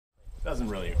Doesn't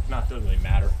really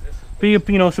matter. Be a,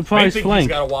 you know, surprise Main thing flank. he's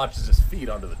got to watch is his feet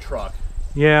under the truck.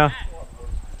 Yeah.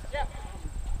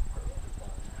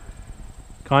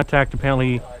 Contact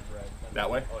apparently.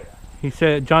 That way? He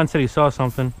said, John said he saw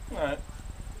something. Alright.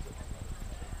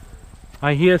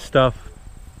 I hear stuff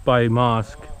by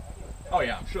Mosque. Oh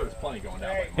yeah, I'm sure there's plenty going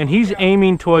down. And he's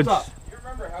aiming towards... You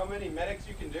remember how many medics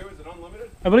you can do? Is it unlimited?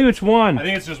 I believe it's one. I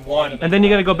think it's just one. And then you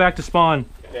gotta go back to spawn.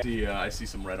 I see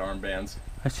some red armbands.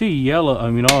 I see yellow, I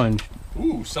mean orange.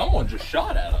 Ooh, someone just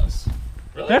shot at us.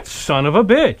 Really? That son of a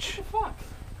bitch. What the fuck?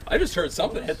 I just heard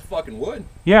something hit the fucking wood.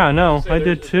 Yeah, I know. I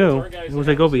did too. It was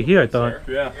like over here, I thought.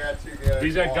 Yeah.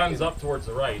 These got guns up towards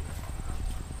the right.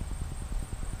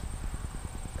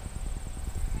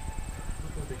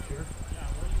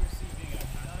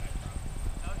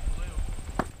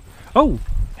 Oh,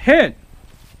 hit!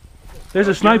 There's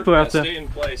a sniper out there. Stay in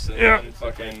place and Yeah. then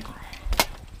fucking...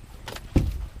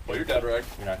 Well, you're dead, right?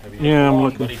 You're not gonna be... Yeah, I'm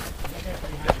looking.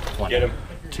 Get him.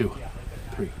 2,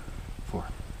 3, 4,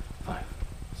 5,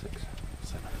 6,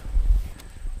 7.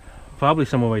 Probably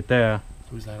somewhere right there.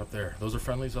 Who's that up there? Those are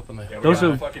friendlies up in the... Yeah, we Those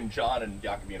got are- fucking John and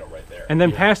Jacobino right there. And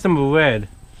then past them are red.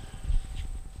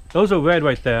 Those are red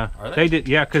right there. Are they? They did,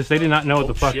 yeah, because they did not know what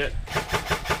the fuck. Shit.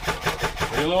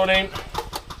 Reloading.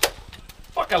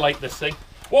 Fuck, I like this thing.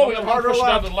 Whoa, we got one pushing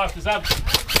down to the left. Is that...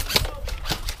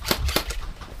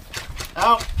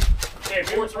 Out. Okay,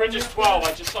 Forts Ridge is 12.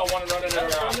 I just saw one running there.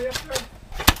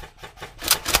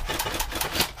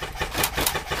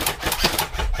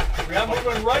 We are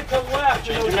moving right to left.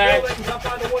 Change Those your mag. buildings up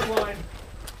by the wood line.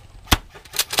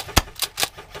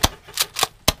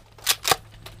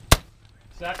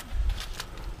 Set.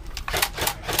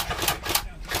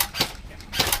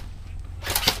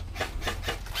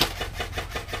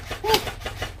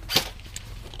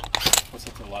 What's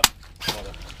up to the left?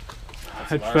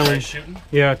 It's friendly. Shooting.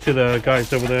 Yeah, to the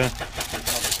guys over there.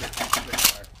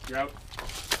 You're out.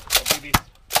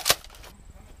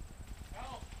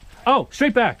 Oh,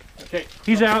 straight back. Okay.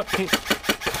 He's out. Okay,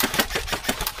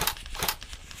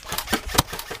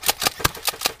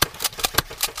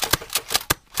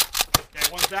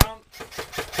 one's down.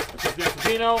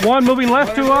 Casino. One moving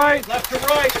left to right. Left to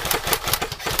right.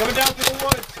 Coming down through the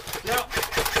woods. Yeah.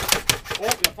 Oh,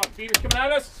 the fuck beater's coming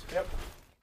at us. Yep.